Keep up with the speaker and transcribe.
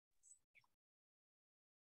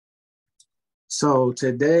So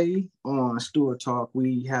today on Stewart Talk,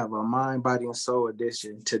 we have a Mind, Body, and Soul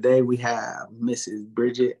edition. Today we have Mrs.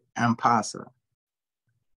 Bridget Amponsah.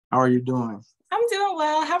 How are you doing? I'm doing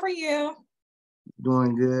well. How are you?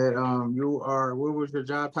 Doing good. What was your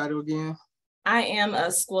job title again? I am a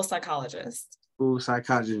school psychologist. School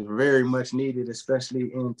psychologist, very much needed,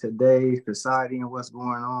 especially in today's society and what's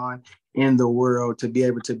going on in the world, to be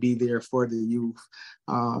able to be there for the youth,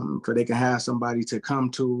 so they can have somebody to come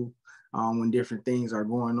to when different things are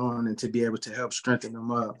going on, and to be able to help strengthen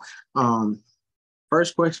them up.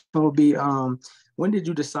 First question will be, when did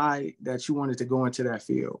you decide that you wanted to go into that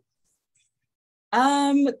field?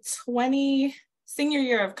 20 senior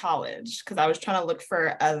year of college, because I was trying to look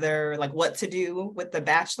for other, like, what to do with the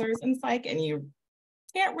bachelor's in psych, and you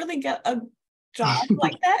can't really get a job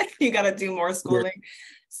like that. You got to do more schooling. Yeah.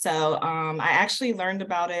 So I actually learned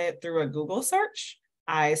about it through a Google search.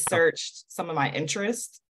 I searched some of my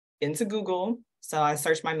interests into Google. So I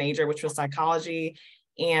searched my major, which was psychology,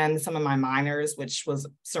 and some of my minors, which was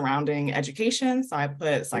surrounding education. So I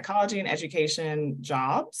put psychology and education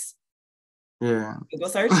jobs. Yeah. Google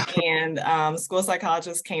search, and school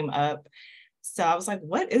psychologist came up. So I was like,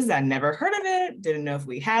 what is that? Never heard of it. Didn't know if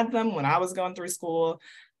we had them when I was going through school.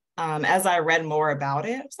 As I read more about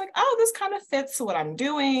it, I was like, oh, this kind of fits what I'm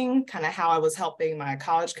doing, kind of how I was helping my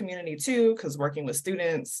college community too, because working with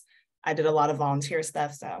students, I did a lot of volunteer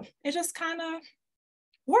stuff. So it just kind of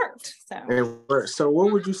worked. So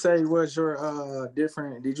what would you say was your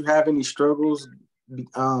did you have any struggles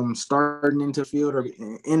starting into the field or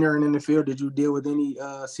entering in the field? Did you deal with any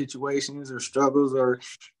situations or struggles, or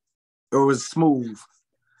was it smooth?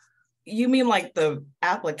 You mean like the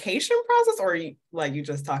application process, or you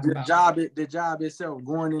just talked about the job itself,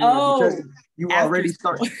 going in there, because you already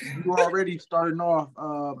starting off,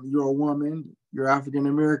 you're a woman, you're African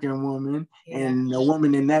American woman, and a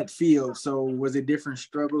woman in that field. So was it different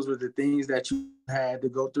struggles with the things that you had to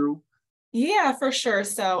go through? Yeah, for sure.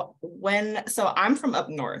 So I'm from up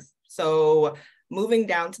north. So moving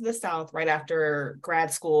down to the South right after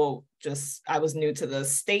grad school, I was new to the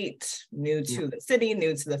state, new to the city,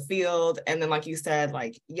 new to the field. And then, like you said,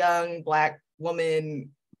 like young Black woman.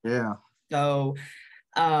 Yeah. So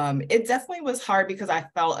it definitely was hard, because I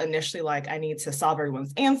felt initially like I need to solve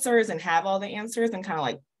everyone's answers and have all the answers, and kind of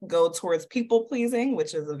like go towards people pleasing,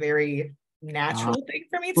 which is a very natural thing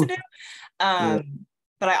for me to do.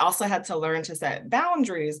 But I also had to learn to set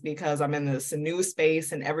boundaries, because I'm in this new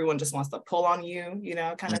space and everyone just wants to pull on you,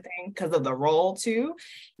 kind of thing, because of the role too.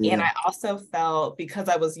 Yeah. And I also felt, because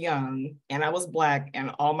I was young and I was Black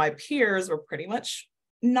and all my peers were pretty much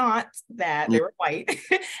not that, they were white,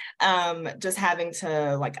 just having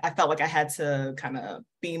to, like, I felt like I had to kind of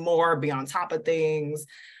be on top of things.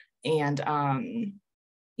 And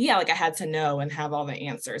like I had to know and have all the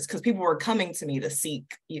answers, because people were coming to me to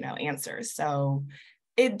seek, answers. So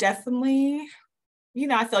it definitely,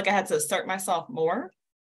 I feel like I had to assert myself more,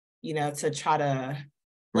 to try to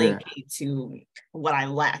placate to what I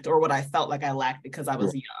lacked, or what I felt like I lacked, because I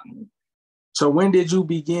was young. So when did you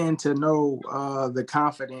begin to know the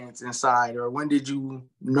confidence inside, or when did you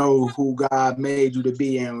know who God made you to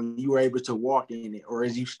be, and you were able to walk in it, or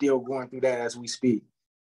is you still going through that as we speak?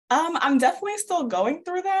 I'm definitely still going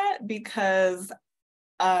through that, because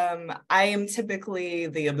I am typically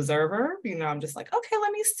the observer. I'm just like, okay,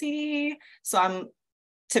 let me see. So I'm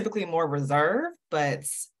typically more reserved, but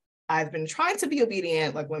I've been trying to be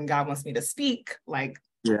obedient, like when God wants me to speak, like,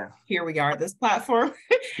 here we are at this platform,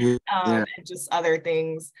 and just other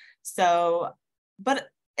things. So, but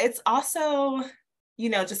it's also,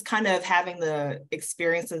 just kind of having the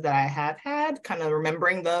experiences that I have had, kind of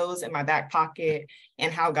remembering those in my back pocket,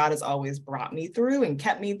 and how God has always brought me through and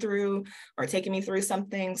kept me through, or taken me through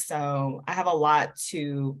something. So I have a lot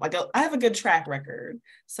to, I have a good track record.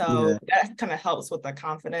 So that kind of helps with the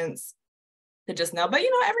confidence to just know. But,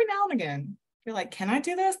 every now and again, you're like, can I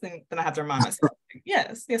do this? Then I have to remind myself,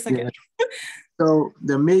 yes, I can. So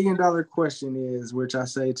the $1 million question is, which I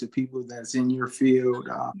say to people that's in your field,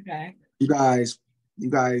 you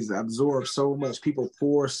guys absorb so much, people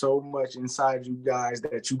pour so much inside you guys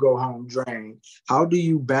that you go home drained. How do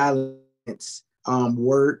you balance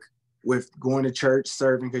work with going to church,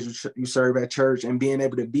 serving, because you serve at church, and being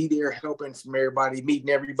able to be there, helping from everybody, meeting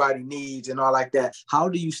everybody needs and all like that? How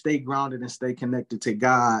do you stay grounded and stay connected to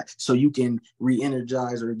God so you can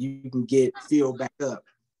re-energize, or you can feel back up?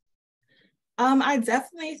 I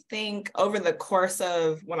definitely think over the course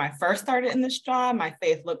of when I first started in this job, my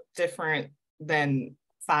faith looked different than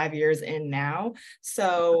 5 years in now.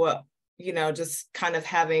 So, just kind of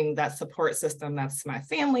having that support system, that's my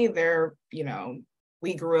family. They're,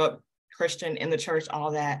 we grew up Christian in the church,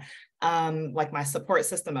 all that, like my support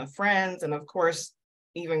system of friends, and of course,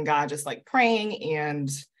 even God, just like praying and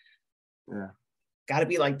got to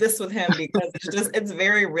be like this with him, because it's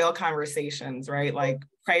very real conversations, right? Like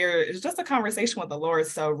prayer is just a conversation with the Lord.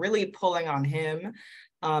 So really pulling on him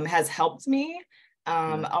has helped me.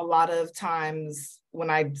 A lot of times when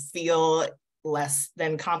I feel less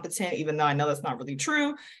than competent, even though I know that's not really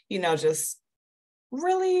true, just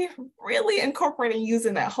really, really incorporating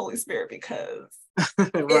using that Holy Spirit, because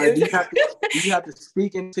right. You have to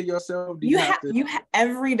speak into yourself. You have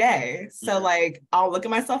every day. So like, I'll look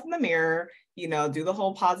at myself in the mirror, do the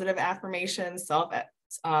whole positive affirmation,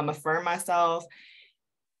 affirm myself,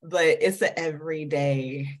 but it's an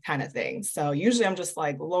everyday kind of thing. So usually I'm just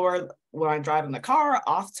like, Lord, when I drive in the car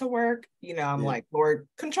off to work, I'm like, Lord,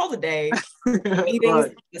 control the day,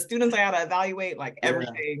 meetings, the students I gotta evaluate, like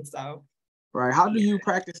everything. So right. How do you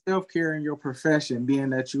practice self-care in your profession, being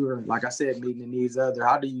that you are, like I said, meeting the needs of others?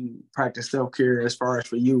 How do you practice self-care as far as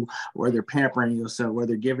for you, whether pampering yourself,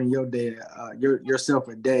 whether giving your day, yourself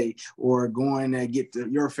a day, or going and get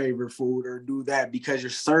your favorite food, or do that because you're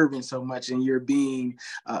serving so much and you're being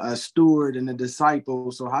a steward and a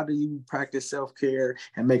disciple? So how do you practice self-care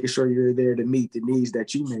and making sure you're there to meet the needs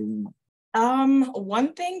that you may need?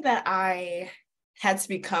 One thing that I had to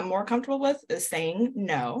become more comfortable with is saying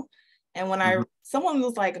no. And when someone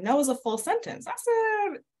was like, no is a full sentence, I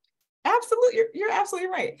said, absolutely, you're absolutely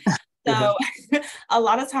right. So a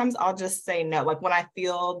lot of times I'll just say no. Like when I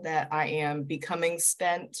feel that I am becoming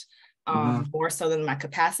spent, more so than my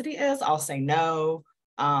capacity is, I'll say no.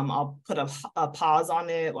 I'll put a pause on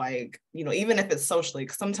it, like, even if it's socially,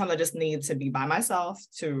 because sometimes I just need to be by myself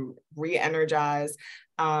to re-energize.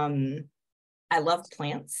 I love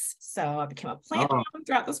plants, so I became a plant mom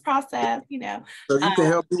throughout this process, So you can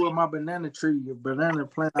help me with my banana tree, your banana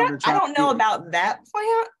plant. I don't know about that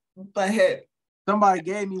plant, but somebody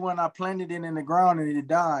gave me one. I planted it in the ground and it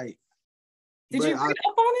died. Did you read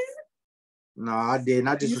up on it? No, I didn't.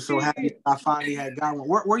 I just was so happy I finally had got one.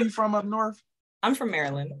 Where are you from up north? I'm from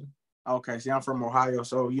Maryland. Okay, see, I'm from Ohio,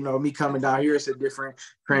 so me coming down here, it's a different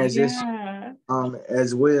transition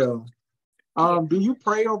as well. Do you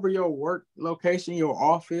pray over your work location, your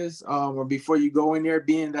office, or before you go in there,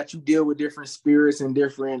 being that you deal with different spirits and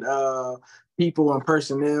different people and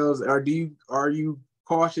personnel, or are you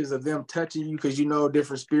cautious of them touching you, because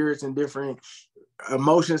different spirits and different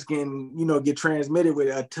emotions can get transmitted with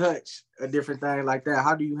a touch, a different thing like that?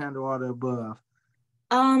 How do you handle all the above?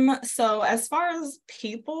 So as far as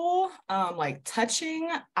people like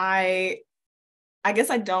touching, I guess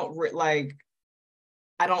I don't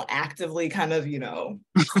I don't actively kind of, stay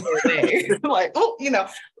away. Like,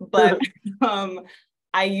 but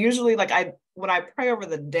I usually when I pray over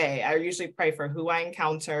the day, I usually pray for who I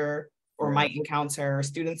encounter or might encounter,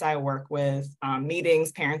 students I work with,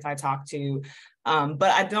 meetings, parents I talk to.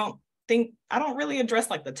 But I don't really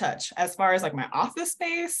address like the touch. As far as like my office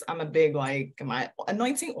space, I'm a big my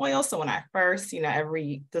anointing oil. So when I first,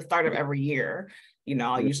 the start of every year,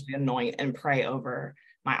 I'll usually anoint and pray over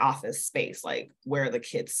my office space, like where the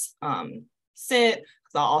kids sit,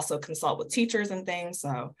 because I'll also consult with teachers and things.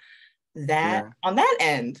 So that on that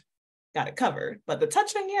end, got it covered. But the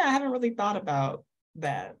touching, I haven't really thought about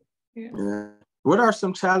that. What are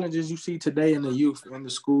some challenges you see today in the youth, in the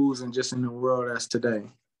schools, and just in the world as today?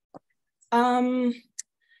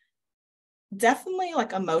 Definitely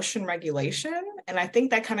like emotion regulation. And I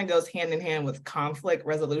think that kind of goes hand in hand with conflict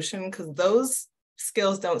resolution, because those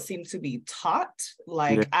skills don't seem to be taught.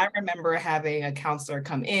 I remember having a counselor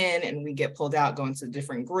come in and we get pulled out, go into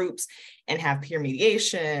different groups and have peer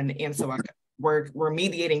mediation. And so we're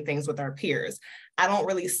mediating things with our peers. I don't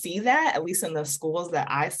really see that, at least in the schools that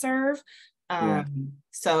I serve.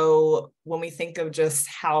 So when we think of just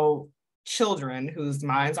how children whose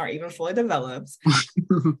minds aren't even fully developed,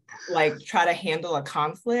 try to handle a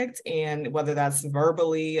conflict, and whether that's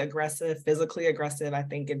verbally aggressive, physically aggressive, I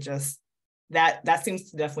think it just, that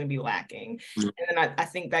seems to definitely be lacking. And then I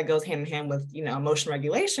think that goes hand in hand with, emotion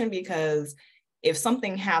regulation, because if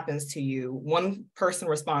something happens to you, one person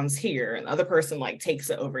responds here and the other person takes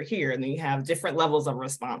it over here, and then you have different levels of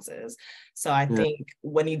responses. So I think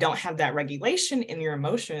when you don't have that regulation in your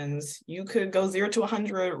emotions, you could go 0 to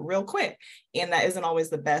 100 real quick. And that isn't always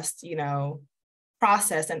the best,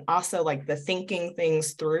 process. And also the thinking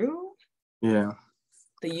things through. The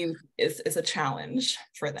youth is a challenge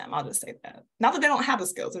for them. I'll just say that. Not that they don't have the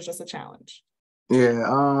skills, it's just a challenge.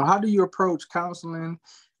 How do you approach counseling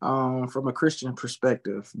from a Christian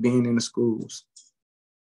perspective, being in the schools?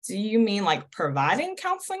 Do you mean providing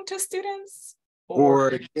counseling to students?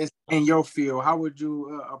 Or in your field, how would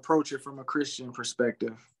you approach it from a Christian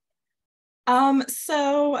perspective?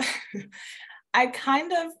 So I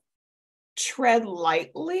kind of tread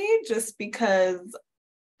lightly just because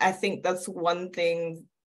I think that's one thing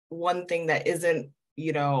that isn't,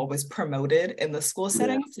 always promoted in the school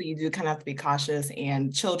setting. So you do kind of have to be cautious,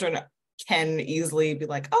 and children can easily be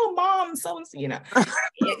like, oh, mom, so and so,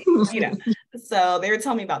 so they were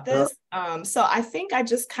telling me about this. So I think I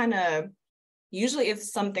just kind of, usually if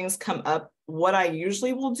some things come up, what I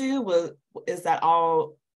usually will do is that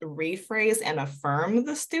I'll rephrase and affirm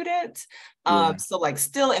the student. So like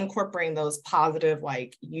still incorporating those positive,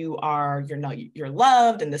 like you're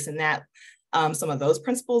loved and this and that, some of those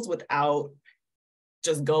principles without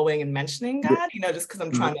just going and mentioning God, just because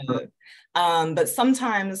I'm trying to, but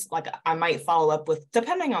sometimes like I might follow up with,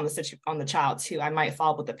 depending on the child too, I might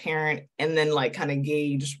follow up with the parent and then like kind of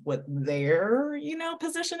gauge what their,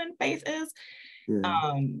 position and faith is.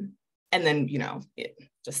 And then,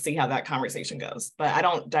 just see how that conversation goes. But I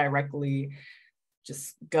don't directly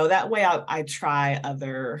just go that way. I try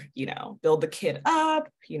other, build the kid up,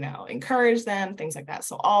 encourage them, things like that.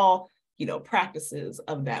 So all, practices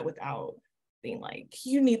of that without being like,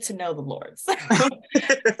 you need to know the Lord. So,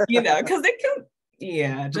 because it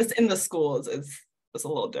can, just in the schools, it's a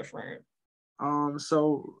little different.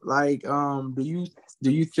 So like, do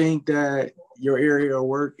you think that your area of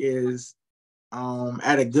work is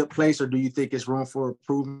at a good place, or do you think it's room for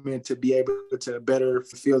improvement to be able to better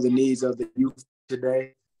fulfill the needs of the youth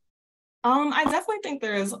today? I definitely think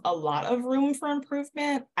there's a lot of room for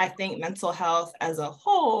improvement. I think mental health as a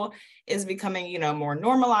whole is becoming, more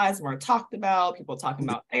normalized, more talked about, people talking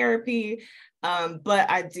about therapy. But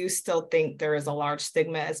I do still think there is a large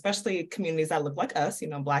stigma, especially communities that look like us,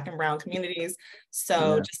 Black and Brown communities.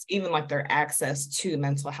 So just even like their access to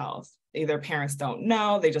mental health, either parents don't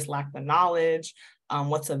know, they just lack the knowledge,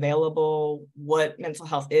 what's available, what mental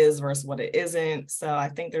health is versus what it isn't. So I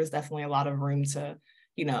think there's definitely a lot of room to,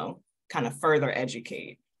 kind of further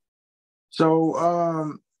educate.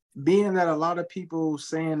 So being that a lot of people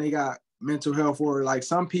saying they got mental health, or like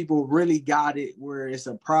some people really got it where it's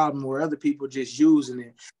a problem, where other people just using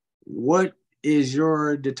it, what is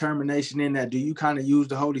your determination in that? Do you kind of use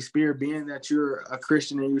the Holy Spirit, being that you're a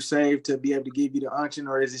Christian and you're saved, to be able to give you the unction,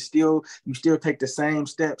 or is it still, you still take the same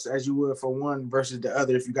steps as you would for one versus the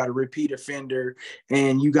other? If you got a repeat offender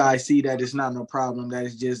and you guys see that it's not no problem, that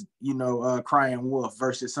it's just, crying wolf,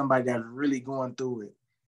 versus somebody that's really going through it?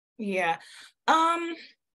 Yeah.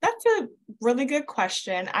 That's a really good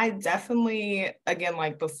question. I definitely, again,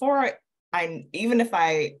 like before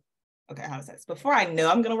before I know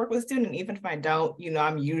I'm going to work with a student, even if I don't,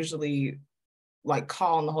 I'm usually like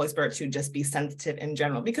calling the Holy Spirit to just be sensitive in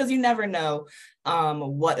general, because you never know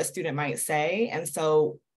what a student might say. And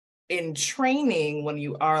so in training, when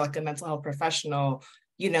you are like a mental health professional,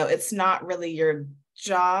 it's not really your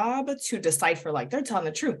job to decipher, like they're telling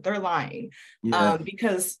the truth, they're lying,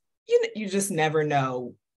 because you just never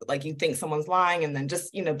know. Like you think someone's lying, and then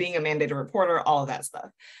just, being a mandated reporter, all of that stuff.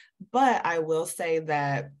 But I will say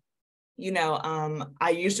that,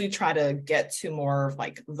 I usually try to get to more of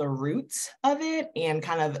like the roots of it and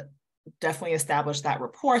kind of definitely establish that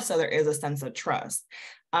rapport, so there is a sense of trust.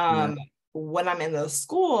 When I'm in those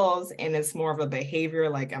schools and it's more of a behavior,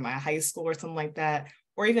 like at my high school or something like that,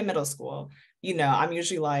 or even middle school, I'm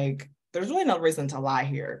usually like, there's really no reason to lie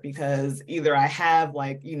here, because either I have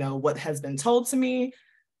like, what has been told to me,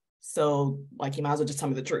 so like you might as well just tell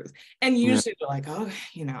me the truth. And usually they're like, oh,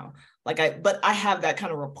 but I have that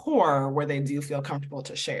kind of rapport where they do feel comfortable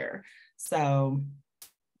to share. So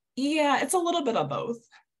yeah, it's a little bit of both.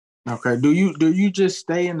 Okay. Do you just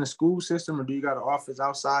stay in the school system, or do you got an office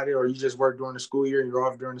outside it, or you just work during the school year and you're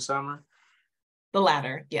off during the summer? The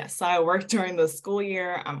latter, yes. So I work during the school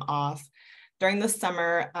year, I'm off. During the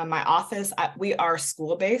summer, my office, we are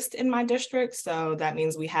school-based in my district. So that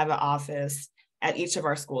means we have an office at each of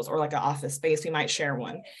our schools, or like an office space. We might share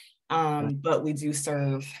one, but we do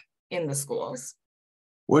serve in the schools.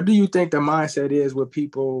 What do you think the mindset is with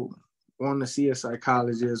people want to see a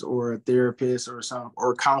psychologist or a therapist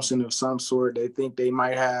or counseling of some sort? They think they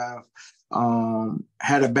might have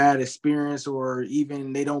had a bad experience, or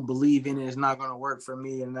even they don't believe in it, it's not going to work for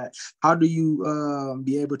me. And that, how do you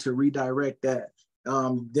be able to redirect that,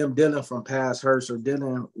 them dealing from past hurts, or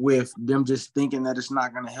dealing with them just thinking that it's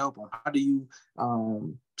not going to help them? How do you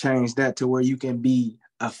change that to where you can be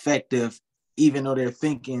effective, even though their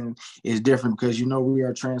thinking is different? Because we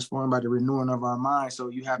are transformed by the renewing of our mind. So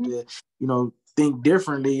you have to, think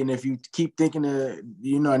differently. And if you keep thinking a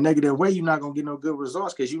negative way, you're not gonna get no good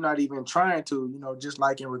results, because you're not even trying to. Just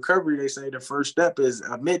like in recovery, they say the first step is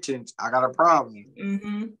admittance. I got a problem.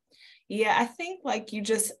 Yeah, I think like you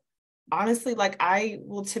just honestly, like I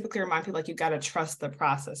will typically remind people like you got to trust the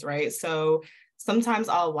process, right? So sometimes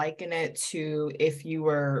I'll liken it to if you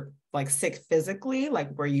were like sick physically,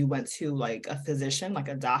 like where you went to like a physician, like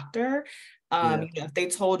a doctor. You know, if they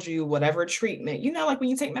told you whatever treatment, you know, like when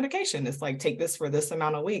you take medication, it's like take this for this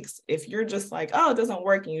amount of weeks. If you're just like, oh, it doesn't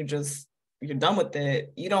work, and you're done with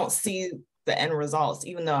it, you don't see the end results,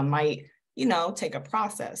 even though it might, you know, take a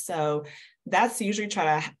process. So that's usually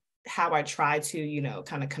how I try to, you know,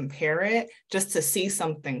 kind of compare it just to see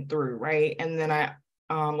something through, right? And then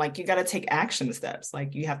like you got to take action steps.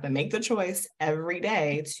 Like you have to make the choice every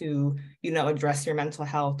day to, you know, address your mental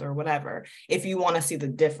health or whatever, if you want to see the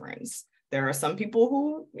difference. There are some people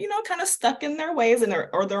who, you know, kind of stuck in their ways and they're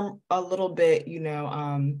a little bit, you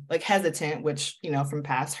know, like hesitant, which, you know, from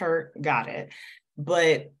past hurt, got it.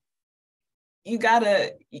 But you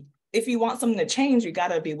gotta, if you want something to change, you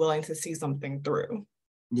gotta be willing to see something through.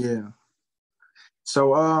 Yeah.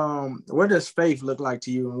 So, what does faith look like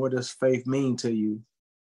to you, and what does faith mean to you?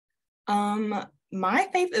 My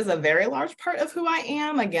faith is a very large part of who I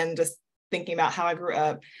am. Again, just thinking about how I grew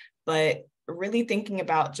up, but really thinking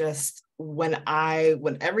about just when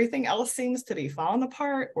everything else seems to be falling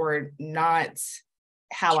apart or not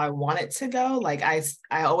how I want it to go. Like I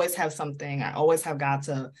always have something. I always have God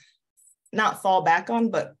to not fall back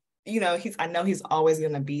on, but you know, I know he's always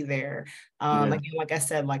going to be there. Again, like I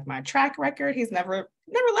said, like my track record, he's never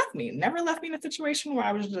left me in a situation where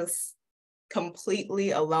I was just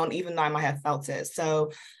completely alone, even though I might have felt it.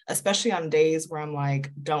 So especially on days where I'm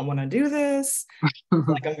like, don't want to do this,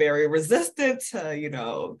 like I'm very resistant to, you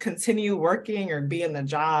know, continue working or be in the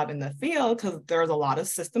job in the field, because there's a lot of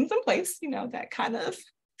systems in place, you know, that kind of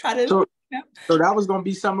try to, so, you know. So that was going to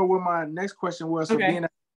be somewhere where my next question was. So Okay. being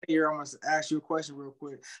here, I'm going to ask you a question real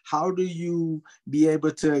quick. How do you be able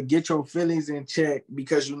to get your feelings in check,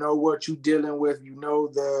 because you know what you're dealing with, you know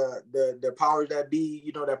the powers that be,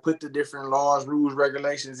 you know, that put the different laws, rules,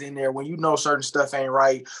 regulations in there, when you know certain stuff ain't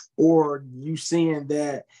right, or you seeing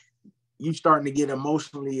that you starting to get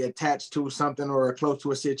emotionally attached to something or close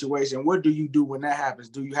to a situation? What do you do when that happens?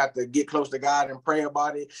 Do you have to get close to God and pray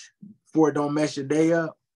about it before it don't mess your day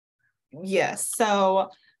up? Yes. So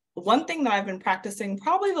one thing that I've been practicing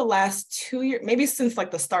probably the last 2 years, maybe since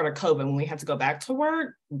like the start of COVID, when we had to go back to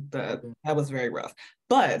work, that was very rough,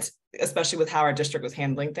 but especially with how our district was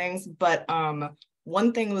handling things. But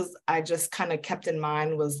one thing was I just kind of kept in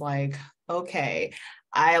mind was like, okay,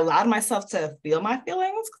 I allowed myself to feel my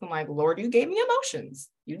feelings because I'm like, Lord, you gave me emotions.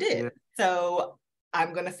 You did. Yeah. So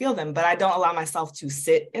I'm going to feel them, but I don't allow myself to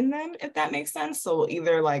sit in them, if that makes sense. So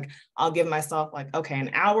either like, I'll give myself like, okay,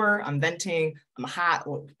 an hour, I'm venting, I'm hot,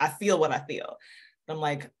 I feel what I feel. I'm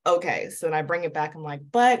like, okay. So then I bring it back. I'm like,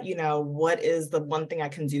 but you know, what is the one thing I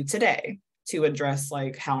can do today to address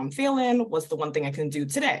like how I'm feeling? What's the one thing I can do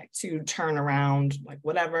today to turn around, like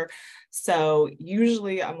whatever. So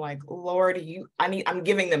usually I'm like, Lord, I'm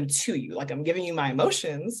giving them to you. Like I'm giving you my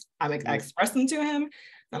emotions. I express them to him.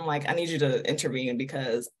 I'm like, I need you to intervene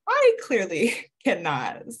because I clearly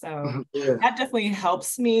cannot. So that definitely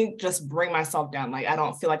helps me just bring myself down. Like, I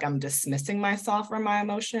don't feel like I'm dismissing myself from my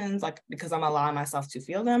emotions, like, because I'm allowing myself to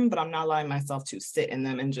feel them, but I'm not allowing myself to sit in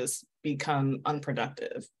them and just become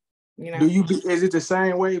unproductive. You know? Is it the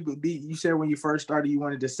same way? You said when you first started, you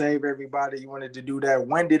wanted to save everybody, you wanted to do that.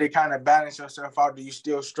 When did it kind of balance yourself out? Do you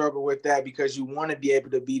still struggle with that because you want to be able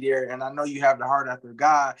to be there? And I know you have the heart after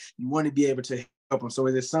God. You want to be able to help them. So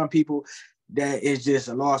is there some people that is just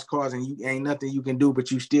a lost cause and you ain't nothing you can do,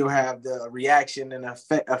 but you still have the reaction and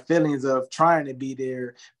feelings of trying to be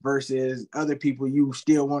there, versus other people you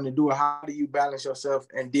still want to do it? How do you balance yourself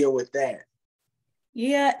and deal with that?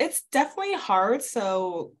 Yeah, it's definitely hard.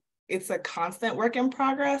 So it's a constant work in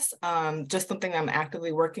progress. Just something I'm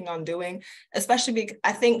actively working on doing, especially because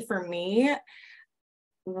I think for me,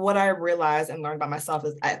 what I realized and learned by myself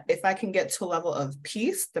is if I can get to a level of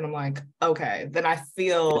peace, then I'm like, okay, then I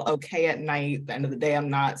feel okay at night. At the end of the day,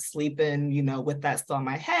 I'm not sleeping, you know, with that still in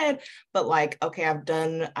my head, but like, okay,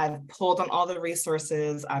 I've pulled on all the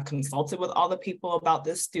resources. I've consulted with all the people about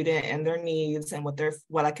this student and their needs and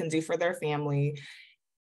what I can do for their family.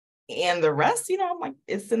 And the rest, you know, I'm like,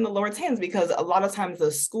 it's in the Lord's hands, because a lot of times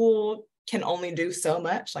the school can only do so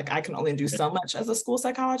much. Like I can only do so much as a school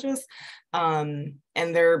psychologist. And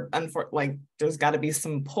there's got to be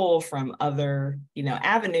some pull from other, you know,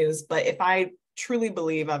 avenues. But if I truly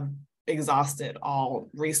believe I've exhausted all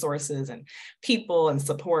resources and people and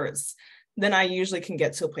supports, then I usually can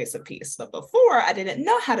get to a place of peace. But before, I didn't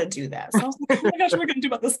know how to do that. So I was like, oh my gosh, what are we going to do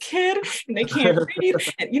about this kid? And they can't read.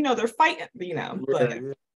 And, you know, they're fighting, you know, but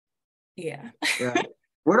yeah.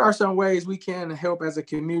 What are some ways we can help as a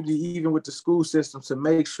community, even with the school system, to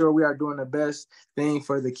make sure we are doing the best thing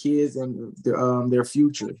for the kids and their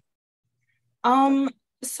future?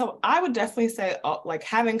 So I would definitely say like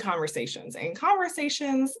having conversations, and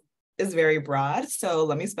conversations is very broad. So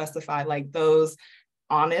let me specify like those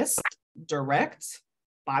honest, direct,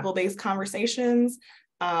 Bible-based conversations,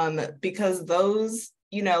 because those,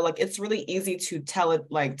 like it's really easy to tell it,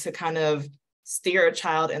 like to kind of steer a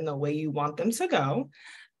child in the way you want them to go.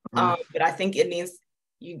 But I think it needs,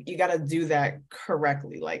 you got to do that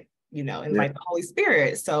correctly, like, invite the Holy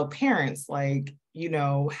Spirit. So parents, like,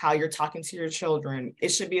 how you're talking to your children, it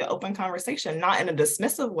should be an open conversation, not in a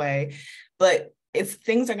dismissive way, but if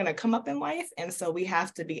things are going to come up in life. And so we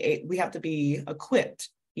have to be equipped,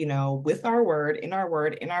 with our word, in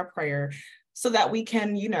our prayer, so that we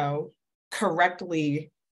can,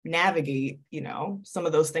 correctly navigate, some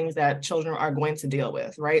of those things that children are going to deal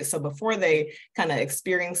with, right? So before they kind of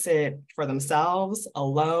experience it for themselves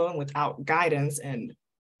alone without guidance and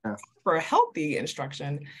for a healthy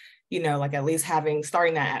instruction, like at least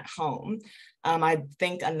starting that at home. I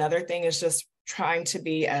think another thing is just trying to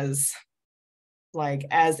be as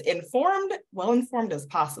well-informed as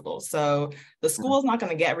possible. So the school is not going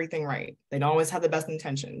to get everything right. They don't always have the best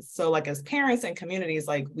intentions. So like as parents and communities,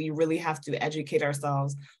 like we really have to educate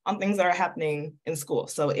ourselves on things that are happening in school.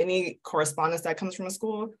 So any correspondence that comes from a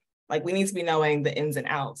school, like we need to be knowing the ins and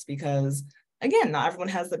outs, because again, not everyone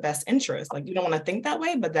has the best interest. Like you don't want to think that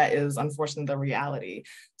way, but that is unfortunately the reality.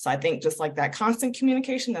 So I think just like that constant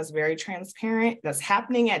communication that's very transparent, that's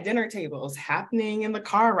happening at dinner tables, happening in the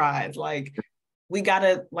car rides, like we got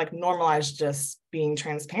to like normalize just being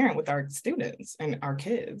transparent with our students and our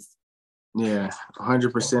kids. Yeah,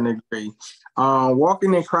 100% agree.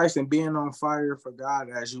 Walking in Christ and being on fire for God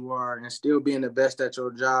as you are, and still being the best at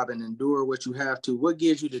your job and endure what you have to, what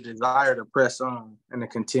gives you the desire to press on and to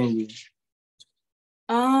continue?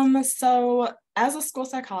 So as a school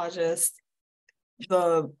psychologist,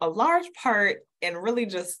 a large part, and really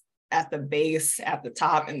just at the base, at the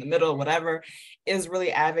top, in the middle, whatever, is really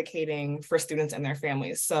advocating for students and their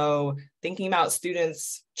families. So thinking about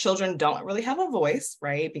students, children don't really have a voice,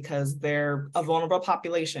 right? Because they're a vulnerable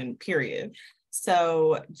population, period.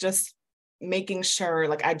 So just making sure,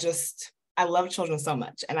 like, I love children so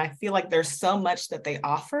much. And I feel like there's so much that they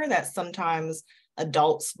offer that sometimes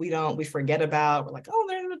adults we forget about. We're like, oh,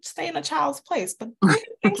 they're stay in a child's place, but they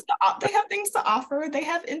have things to offer. They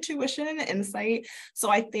have intuition and insight. So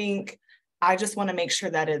I think I just want to make sure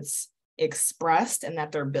that it's expressed and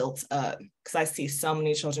that they're built up, because I see so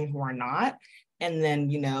many children who are not. And then,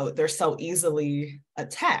 they're so easily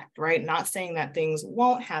attacked, right? Not saying that things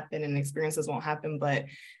won't happen and experiences won't happen, but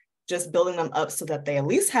just building them up so that they at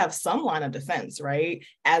least have some line of defense, right?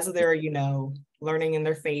 As they're, learning in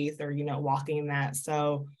their faith or, walking in that.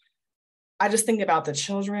 So I just think about the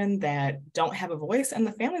children that don't have a voice and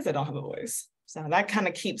the families that don't have a voice. So that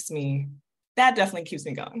definitely keeps me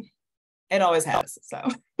going. It always has, so.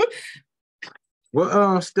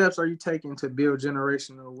 What steps are you taking to build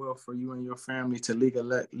generational wealth for you and your family to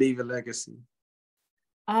leave a legacy?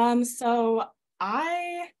 So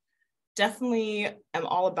I definitely am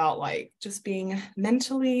all about like just being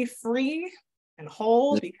mentally free and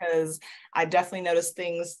whole, because I definitely notice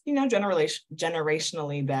things,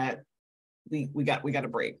 generationally that we got to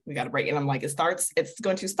break. And I'm like, it's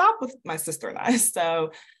going to stop with my sister and I.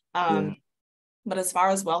 So, but as far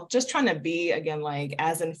as just trying to be, again, like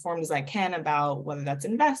as informed as I can about whether that's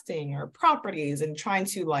investing or properties, and trying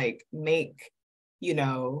to like make,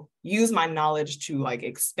 use my knowledge to like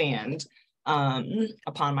expand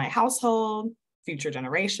upon my household, future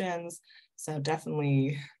generations. So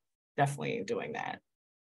definitely doing that.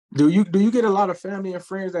 Do you get a lot of family and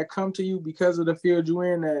friends that come to you because of the field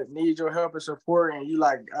you're in that need your help and support, and you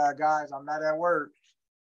like, guys, I'm not at work?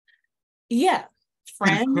 Yeah,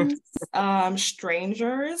 friends,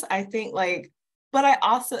 strangers, I think, like, but I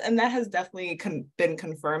also, and that has definitely been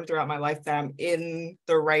confirmed throughout my life that I'm in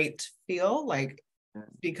the right field, like,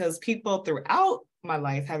 because people throughout my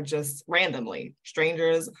life have just randomly,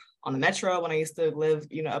 strangers on the metro when I used to live,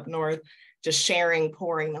 up north, just sharing,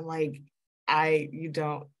 pouring. I'm like, you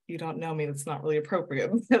don't know me. That's not really appropriate.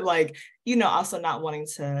 But like, also not wanting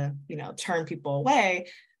to, turn people away.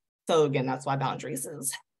 So again, that's why boundaries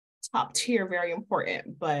is top tier, very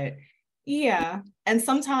important. But yeah, and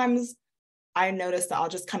sometimes I notice that I'll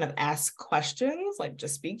just kind of ask questions, like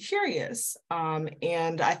just be curious.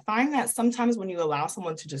 And I find that sometimes when you allow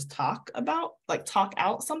someone to just talk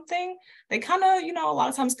out something, they kind of, a lot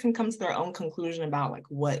of times can come to their own conclusion about like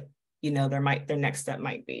what, their next step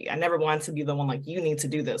might be. I never wanted to be the one like, you need to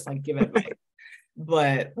do this, like give it advice.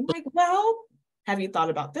 But I'm like, well, have you thought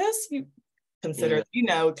about this? You consider,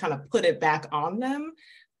 kind of put it back on them.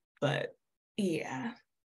 But yeah.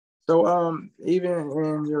 So even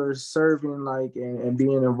in your serving, like, and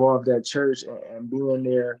being involved at church and being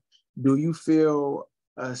there, do you feel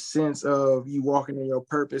a sense of you walking in your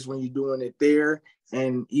purpose when you're doing it there?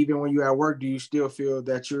 And even when you're at work, do you still feel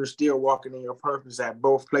that you're still walking in your purpose at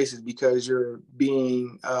both places because you're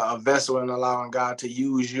being a vessel and allowing God to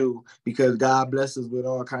use you? Because God blesses with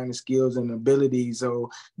all kinds of skills and abilities. So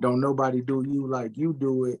don't nobody do you like you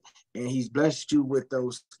do it. And he's blessed you with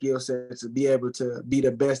those skill sets to be able to be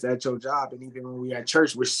the best at your job. And even when we at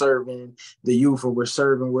church, we're serving the youth or we're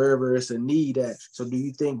serving wherever it's a need at. So do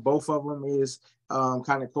you think both of them is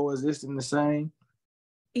kind of coexisting the same?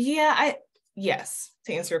 Yeah, yes,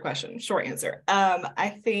 to answer your question, short answer.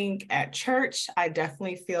 I think at church, I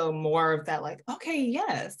definitely feel more of that, like, okay,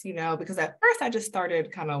 yes, because at first I just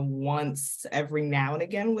started kind of once every now and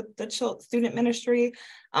again with the student ministry,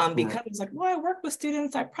 because it's like, well, I work with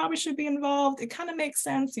students, I probably should be involved. It kind of makes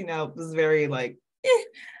sense, it was very like,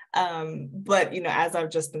 but as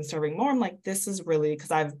I've just been serving more, I'm like, this is really,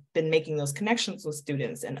 because I've been making those connections with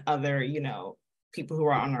students and other, people who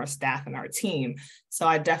are on our staff and our team. So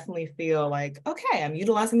I definitely feel like, okay, I'm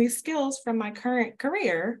utilizing these skills from my current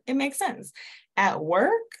career. It makes sense. At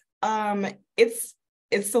work, it's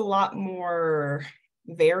a lot more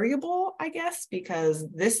variable, I guess, because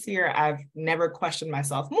this year I've never questioned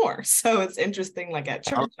myself more. So it's interesting, like at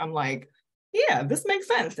church, I'm like, yeah, this makes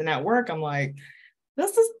sense. And at work, I'm like,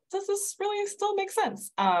 this is really still makes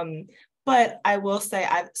sense. But I will say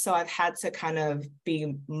I've had to kind of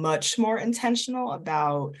be much more intentional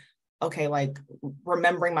about, okay, like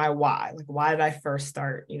remembering my why. Like, why did I first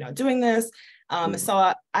start, doing this?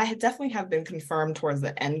 So I definitely have been confirmed towards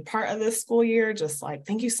the end part of this school year, just like,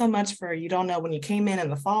 thank you so much for, you don't know when you came in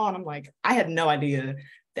the fall. And I'm like, I had no idea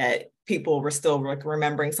that people were still like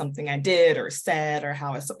remembering something I did or said or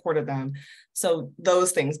how I supported them. So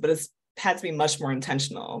those things, but it's had to be much more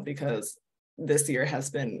intentional because this year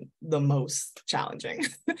has been the most challenging.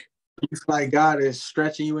 You feel like God is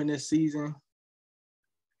stretching you in this season?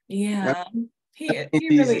 Yeah, he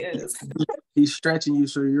really is. He's stretching you,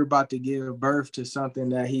 so you're about to give birth to something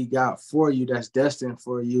that he got for you, that's destined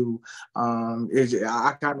for you.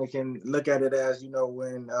 I kind of can look at it as,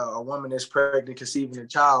 when a woman is pregnant, conceiving a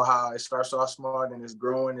child, how it starts off small and it's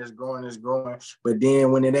growing, but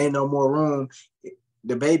then when it ain't no more room,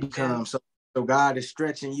 the baby comes. So God is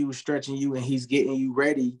stretching you, and he's getting you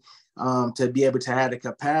ready to be able to have the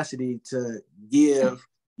capacity to give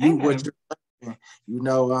you what you're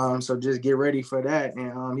so just get ready for that.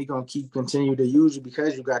 And he gonna continue to use you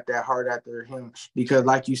because you got that heart after him. Because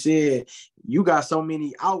like you said, you got so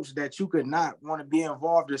many outs that you could not want to be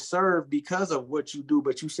involved to serve because of what you do.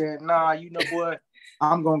 But you said, nah, what?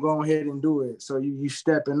 I'm gonna go ahead and do it. So you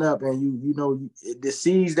stepping up, and the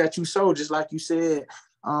seeds that you sow, just like you said,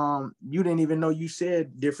 you didn't even know you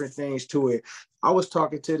said different things to it. I was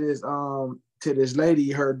talking to this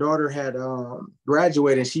lady. Her daughter had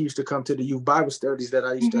graduated. She used to come to the youth Bible studies that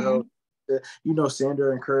I used to hold. Send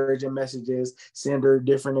her encouraging messages, send her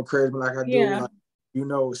different encouragement like I do. Like,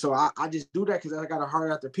 so I just do that because I got a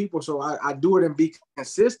heart after people. So I do it and be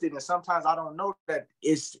consistent. And sometimes I don't know that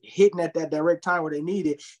it's hitting at that direct time where they need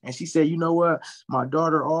it. And she said, you know what? My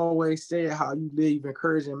daughter always said how you leave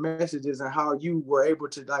encouraging messages and how you were able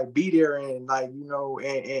to like be there and like,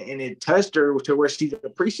 and it touched her to where she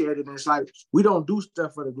appreciated it. And it's like, we don't do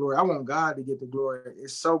stuff for the glory. I want God to get the glory.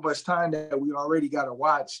 It's so much time that we already got to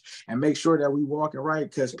watch and make sure that we walking right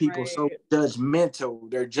because people so judgmental.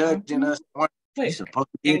 They're judging us. You're supposed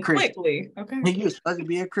to be a Christian. Quickly. Okay. You're supposed to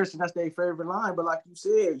be a Christian. That's their favorite line. But like you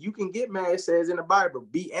said, you can get mad. It says in the Bible,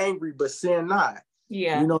 be angry, but sin not.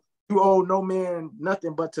 Yeah. You owe no man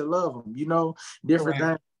nothing but to love him, different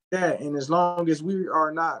things like that. And as long as we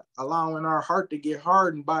are not allowing our heart to get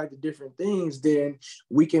hardened by the different things, then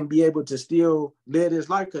we can be able to still live this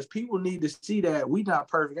life because people need to see that we not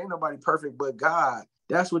perfect. Ain't nobody perfect but God.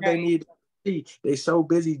 That's what they need. They so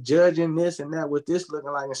busy judging this and that, what this looking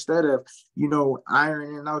like, instead of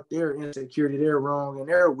ironing out their insecurity, their wrong and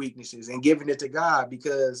their weaknesses and giving it to God.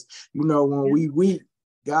 Because when we weak,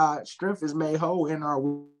 God's strength is made whole in our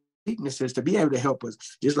weaknesses to be able to help us.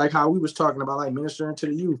 Just like how we was talking about, like ministering to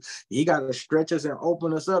the youth, he got to stretch us and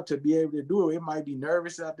open us up to be able to do it. It might be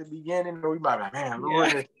nervous at the beginning, or we might be like, man,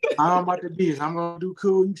 Lord, I'm about to be this. I'm gonna do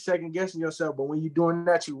cool. You second guessing yourself, but when you're doing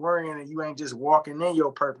that, you're worrying and you ain't just walking in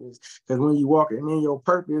your purpose. Because when you walking in your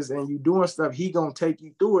purpose and you doing stuff, he gonna take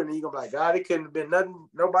you through it, and he gonna be like, God, it couldn't have been nothing,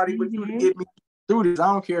 nobody but you to get me through this.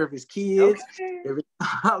 I don't care if it's kids, if it's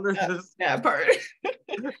toddlers. That part.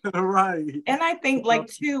 Right. And I think like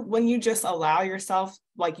too, when you just allow yourself,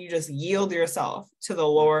 like you just yield yourself to the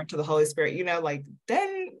Lord, to the Holy Spirit, you know, like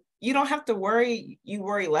then you don't have to worry. You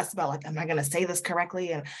worry less about like, am I going to say this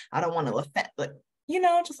correctly? And I don't want to offend, like, you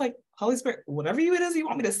know, just like Holy Spirit, whatever it is you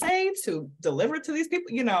want me to say to deliver to these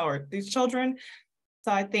people, you know, or these children.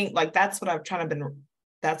 So I think like that's what I've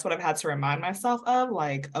had to remind myself of,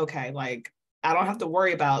 like, okay, like I don't have to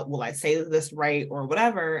worry about, will I say this right or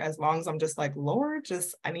whatever, as long as I'm just like, Lord,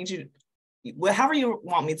 just, I need you, however you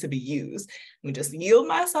want me to be used. Let me just yield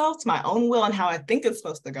myself to my own will and how I think it's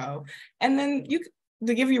supposed to go. And then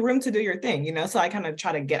to give you room to do your thing, you know? So I kind of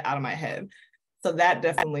try to get out of my head. So that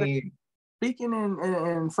definitely. Speaking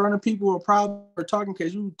in front of people are talking,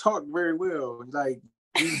 because you talk very well. Like,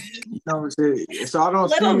 you know, so I don't little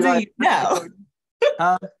see do like, you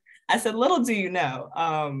know. I said, little do you know.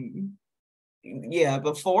 Yeah,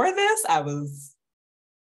 before this, I was.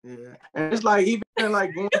 Yeah, and it's like even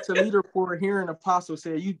like going to leader for hearing apostle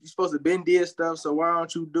say you're supposed to been did stuff, so why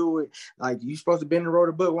don't you do it? Like you're supposed to been wrote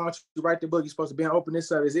a book, why don't you write the book? You're supposed to be open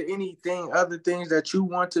this up. Is there anything, other things that you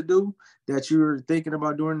want to do that you're thinking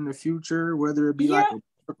about doing in the future, whether it be like a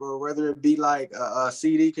book or whether it be like a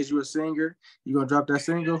CD because you're a singer? You gonna drop that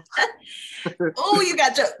single? Oh, you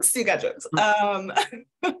got jokes.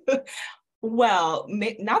 Well,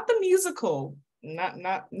 not the musical,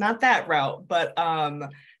 not that route, but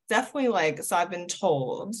definitely like, so I've been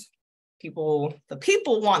told the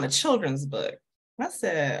people want a children's book. I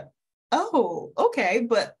said, oh, okay.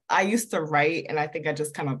 But I used to write, and I think I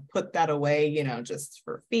just kind of put that away, you know, just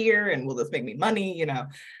for fear, and will this make me money, you know?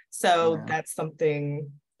 So that's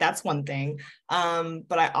one thing.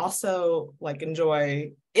 But I also like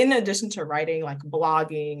enjoy, in addition to writing, like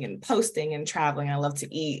blogging and posting and traveling, I love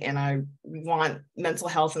to eat, and I want mental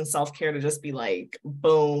health and self-care to just be like,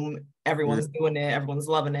 boom, everyone's doing it, everyone's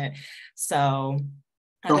loving it. So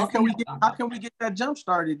how can we get that jump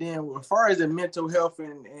started then, as far as the mental health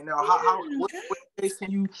and what ways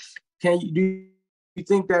can you do you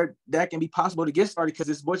think that can be possible to get started, because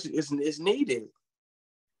it's needed?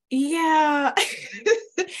 Yeah.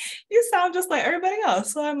 You sound just like everybody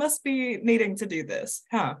else, so I must be needing to do this,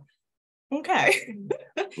 huh? Okay.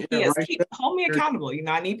 Yes, hold me accountable. You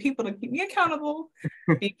know, I need people to keep me accountable,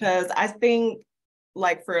 because I think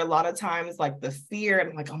like for a lot of times, like the fear,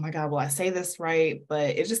 I'm like, oh my God, will I say this right?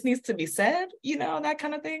 But it just needs to be said, you know, that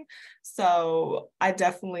kind of thing. So I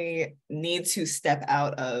definitely need to step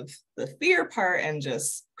out of the fear part and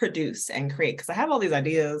just produce and create, because I have all these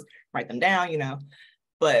ideas, write them down, you know,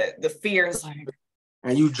 but the fear is like.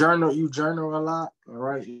 And you journal a lot,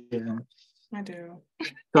 right? Yeah. I do.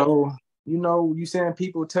 So, you know, you saying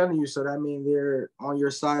people telling you, so that means they're on your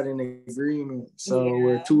side in agreement. So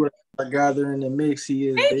where two are gathering in the mix, he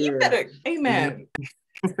is there. You better, amen.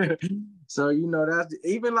 So, you know, that's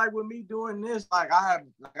even like with me doing this, like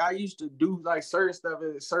I used to do like certain stuff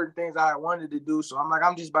and certain things I wanted to do. So I'm like,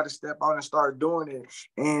 I'm just about to step out and start doing it.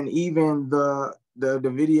 And even the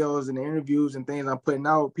videos and the interviews and things I'm putting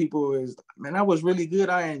out, people is, man, that was really good.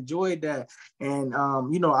 I enjoyed that. And,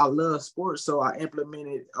 you know, I love sports. So I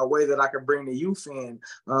implemented a way that I could bring the youth in.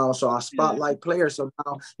 So I spotlight players. So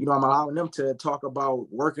now, you know, I'm allowing them to talk about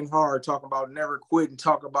working hard, talk about never quitting,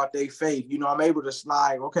 talk about their faith. You know, I'm able to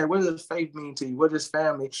slide, okay, what does faith mean to you? What is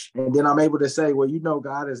family? And then I'm able to say, well, you know,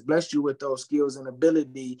 God has blessed you with those skills and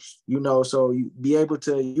ability, you know, so you be able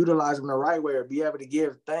to utilize them the right way, or be able to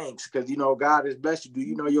give thanks, because, you know, God has blessed you. Do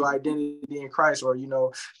you know your identity in Christ? Or, you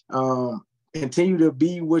know, continue to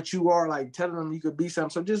be what you are, like telling them you could be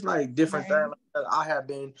something. So just like different things. I have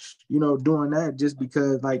been, you know, doing that just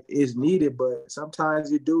because like it's needed, but sometimes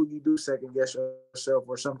you do second guess yourself,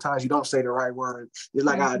 or sometimes you don't say the right word. It's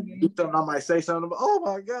like I do something, I might say something, but oh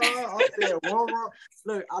my God, I said one wrong.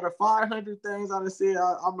 Look, out of 500 things I said,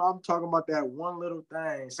 I'm talking about that one little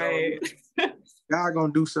thing. So God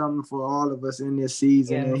gonna do something for all of us in this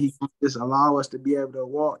season, and He just allow us to be able to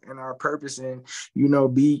walk in our purpose and, you know,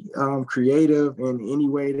 be creative in any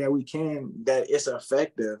way that we can, that it's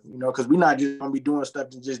effective, you know, because we're not just gonna be doing stuff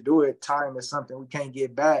to just do it. Time is something we can't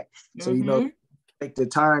get back. So, you know, take the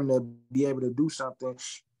time to be able to do something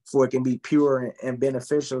for it can be pure and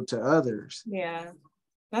beneficial to others. Yeah,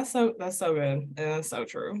 that's so good, and that's so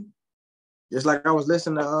true. Just like I was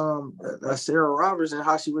listening to Sarah Roberts, and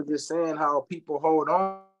how she was just saying how people hold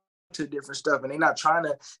on to different stuff, and they're not trying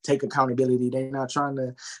to take accountability. They're not trying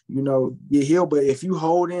to, get healed. But if you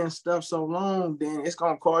hold in stuff so long, then it's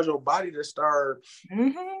gonna cause your body to start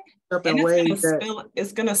up in ways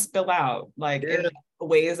it's gonna spill out like in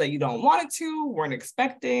ways that you don't want it to, weren't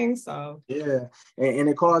expecting. So and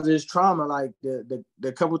it causes trauma. Like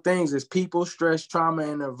the couple things is people, stress, trauma,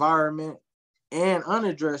 and environment, and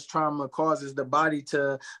unaddressed trauma causes the body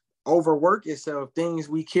to overwork itself. Things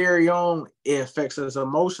we carry on, it affects us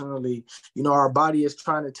emotionally. Our body is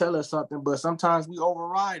trying to tell us something, but sometimes we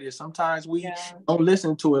override it. Sometimes we don't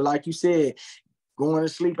listen to it. Like you said, going to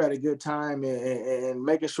sleep at a good time and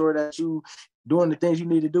making sure that you doing the things you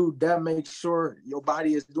need to do, that makes sure your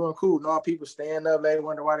body is doing cool. No, people stand up, they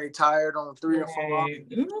wonder why they tired on 3 or 4 hours.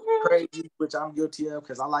 Crazy, which I'm guilty of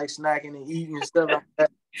because I like snacking and eating and stuff like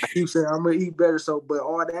that. I keep saying I'm gonna eat better, but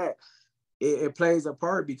all that it plays a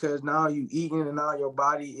part because now you eating and now your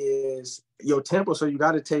body is your temple, so you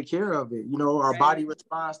got to take care of it. Our body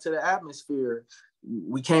responds to the atmosphere.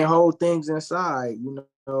 We can't hold things inside,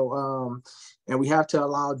 and we have to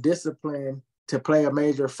allow discipline to play a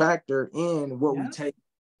major factor in what we take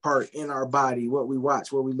part in our body, what we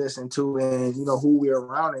watch, what we listen to, and who we're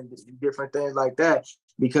around and different things like that.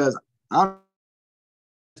 Because I'm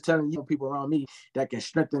telling people around me that can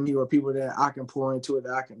strengthen me or people that I can pour into it,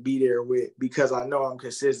 that I can be there with, because I know I'm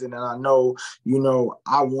consistent and I know,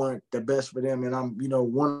 I want the best for them, and I'm,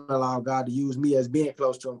 want to allow God to use me as being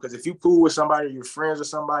close to them. Because if you cool with somebody, you're friends with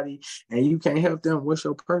somebody, and you can't help them, what's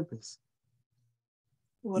your purpose?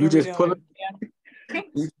 You just pulling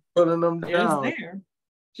them down.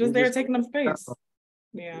 Just there taking up space.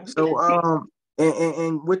 Yeah. So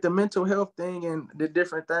and with the mental health thing and the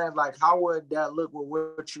different things, like how would that look with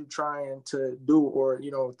what you're trying to do, or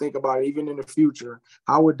think about it, even in the future?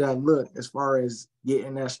 How would that look as far as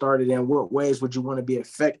getting that started, and what ways would you want to be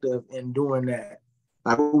effective in doing that?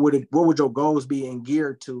 Like what would your goals be and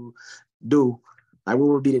geared to do? Like what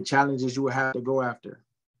would be the challenges you would have to go after?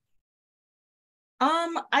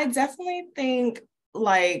 I definitely think,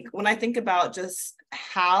 like, when I think about just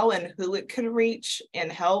how and who it could reach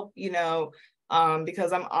and help,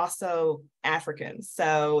 because I'm also African.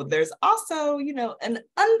 So there's also, an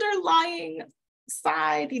underlying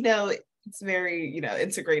side, it's very,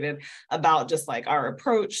 integrated about just like our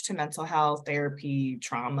approach to mental health, therapy,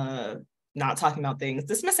 trauma, not talking about things,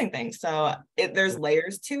 dismissing things. So there's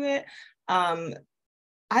layers to it. I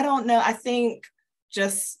don't know. I think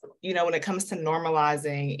just, when it comes to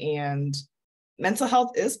normalizing, and mental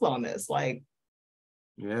health is wellness, like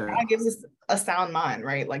God gives us a sound mind,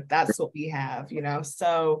 right? Like that's what we have,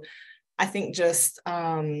 So I think just,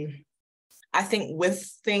 I think with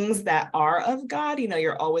things that are of God,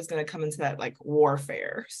 you're always going to come into that like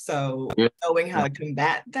warfare. So knowing how to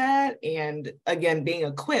combat that, and again, being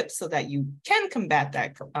equipped so that you can combat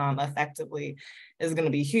that effectively is going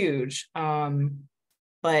to be huge.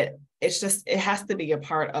 But it's just, it has to be a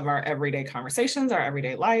part of our everyday conversations, our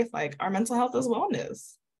everyday life. Like our mental health is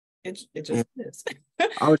wellness. It just is.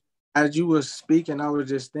 As you were speaking, I was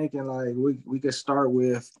just thinking like we could start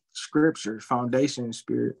with scriptures, foundation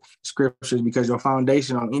scriptures, because your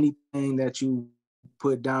foundation on anything that you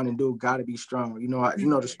put down and do got to be strong. You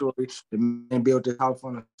know the story. The man built his house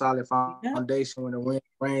on a solid foundation. When the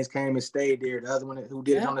rains came and stayed there, the other one who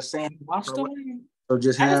did it on the sand washed away. So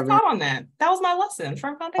just I just taught on that. That was my lesson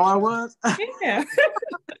from foundation. Oh, I was? Yeah.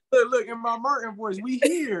 look, in my Martin voice, we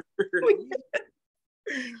here.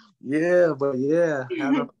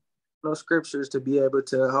 Having no scriptures to be able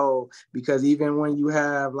to hold, because even when you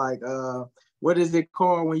have like what is it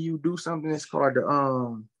called when you do something? It's called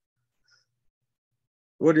the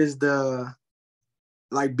what is the,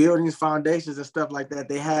 like, buildings, foundations and stuff like that.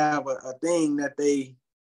 They have a thing that they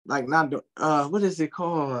like, not what is it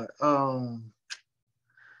called?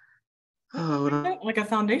 Like a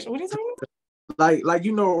foundation. What is it? Like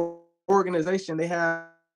organization, they have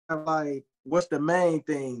like, what's the main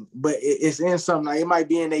thing, but it's in something. Like, it might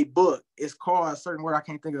be in a book. It's called a certain word. I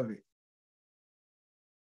can't think of it.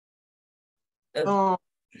 The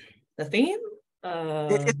theme?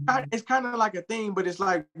 It's kind of like a theme, but it's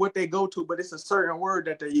like what they go to, but it's a certain word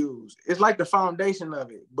that they use. It's like the foundation of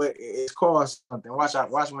it, but it's called something. Watch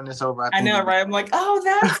when it's over. I know, right? I'm like, oh,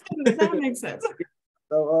 that makes sense.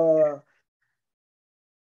 So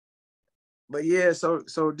but yeah, so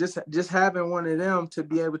just having one of them to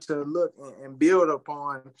be able to look and build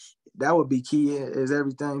upon, that would be key, is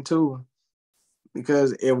everything too.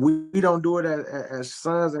 Because if we don't do it as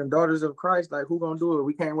sons and daughters of Christ, like, who gonna do it?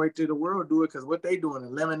 We can't wait till the world do it, because what they doing,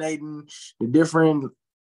 eliminating the different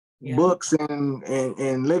books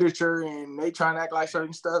and literature, and they trying to act like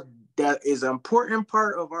certain stuff that is an important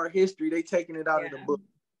part of our history. They taking it out of the book.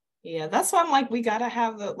 Yeah, that's why I'm like, we gotta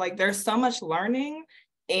have there's so much learning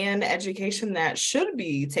and education that should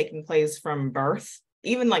be taking place from birth,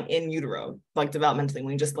 even like in utero, like developmentally,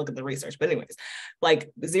 when you just look at the research. But anyways,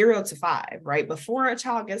 like 0 to 5, right? Before a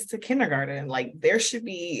child gets to kindergarten, like there should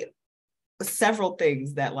be several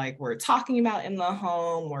things that like we're talking about in the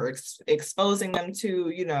home, we're exposing them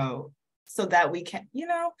to, so that we can,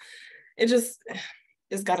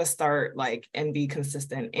 it's got to start like and be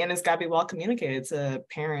consistent, and it's got to be well communicated to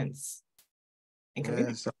parents and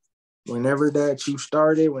community. So whenever that you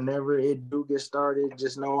started, whenever it do get started,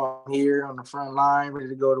 just know I'm here on the front line, ready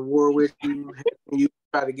to go to war with you. You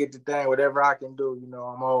try to get the thing, whatever I can do.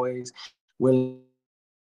 I'm always willing.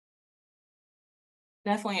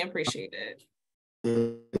 Definitely appreciate it.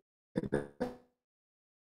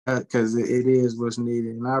 Because it is what's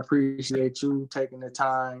needed, and I appreciate you taking the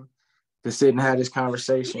time to sit and have this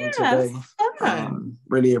conversation today.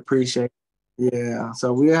 Really appreciate it. Yeah,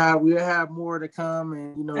 so we'll have more to come,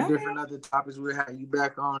 and different other topics. We'll have you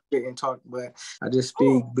back on and talk. But I just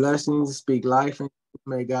speak blessings, speak life, and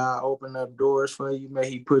may God open up doors for you. May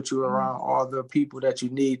He put you around all the people that you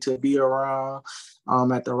need to be around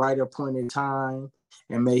at the right appointed time.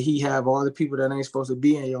 And may He have all the people that ain't supposed to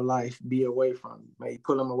be in your life be away from you. May He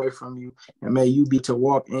pull them away from you. And may you be to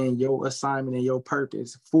walk in your assignment and your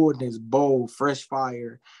purpose, fullness, bold, fresh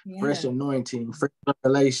fire, fresh anointing, fresh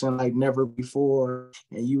revelation like never before.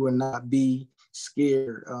 And you will not be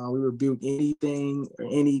scared. We rebuke anything or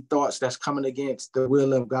any thoughts that's coming against the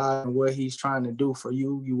will of God and what He's trying to do for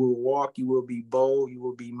you. You will walk, you will be bold, you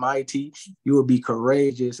will be mighty, you will be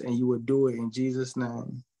courageous, and you will do it in Jesus'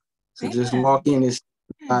 name. So just walk in and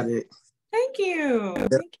got it. Thank you.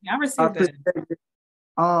 Thank you. I received it.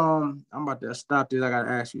 I'm about to stop this. I gotta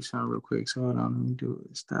ask you something real quick. So hold on, let me do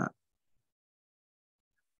it. Stop.